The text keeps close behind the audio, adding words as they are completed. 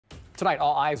Tonight,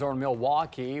 all eyes are on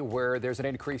Milwaukee, where there's an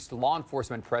increased law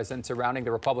enforcement presence surrounding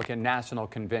the Republican National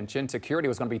Convention. Security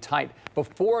was going to be tight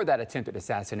before that attempted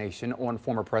assassination on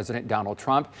former President Donald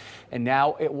Trump, and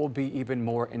now it will be even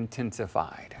more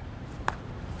intensified.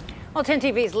 Well, 10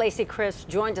 TV's Lacey Chris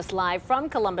joined us live from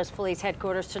Columbus Police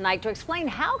Headquarters tonight to explain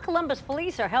how Columbus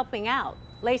Police are helping out.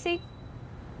 Lacey?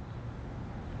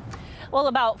 Well,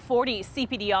 about 40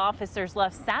 CPD officers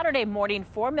left Saturday morning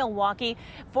for Milwaukee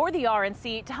for the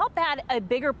RNC to help add a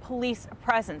bigger police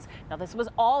presence. Now, this was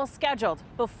all scheduled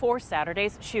before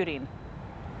Saturday's shooting.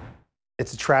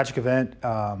 It's a tragic event.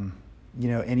 You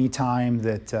know, anytime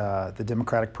that the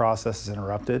democratic process is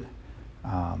interrupted,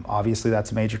 obviously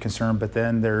that's a major concern, but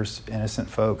then there's innocent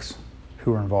folks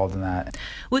who are involved in that.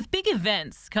 With big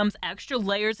events comes extra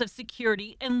layers of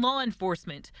security and law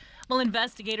enforcement. While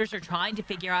investigators are trying to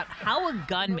figure out how a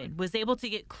gunman was able to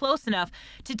get close enough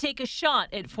to take a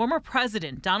shot at former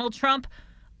President Donald Trump,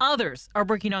 others are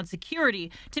working on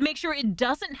security to make sure it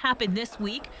doesn't happen this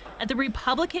week at the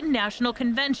Republican National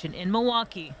Convention in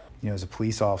Milwaukee. You know, as a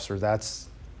police officer, that's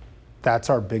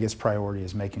our biggest priority,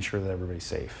 is making sure that everybody's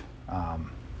safe.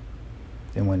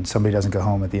 And when somebody doesn't go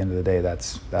home at the end of the day,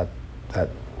 that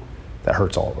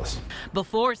hurts all of us.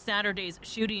 Before Saturday's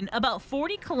shooting, about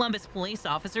 40 Columbus police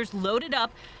officers loaded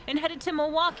up and headed to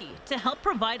Milwaukee to help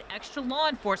provide extra law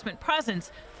enforcement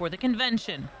presence for the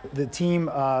convention. The team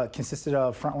consisted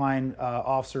of frontline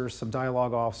officers, some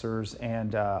dialogue officers,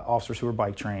 and officers who were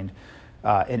bike trained.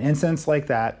 In incidents like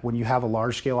that, when you have a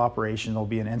large-scale operation, there'll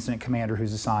be an incident commander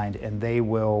who's assigned, and they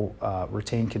will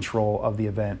retain control of the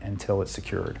event until it's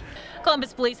secured.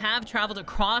 Columbus police have traveled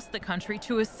across the country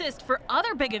to assist for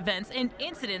other big events and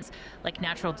incidents like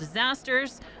natural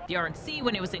disasters, the RNC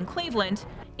when it was in Cleveland,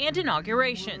 and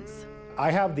inaugurations.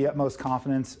 I have the utmost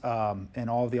confidence in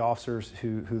all of the officers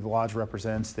who the Lodge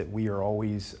represents, that we are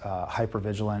always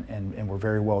hyper-vigilant, and we're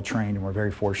very well trained, and we're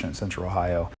very fortunate in Central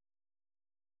Ohio.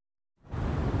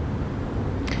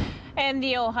 And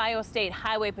the Ohio State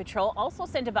Highway Patrol also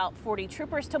sent about 40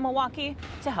 troopers to Milwaukee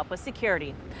to help with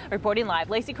security. Reporting live,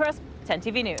 Lacey Chris, 10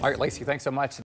 TV News. All right, Lacey, thanks so much.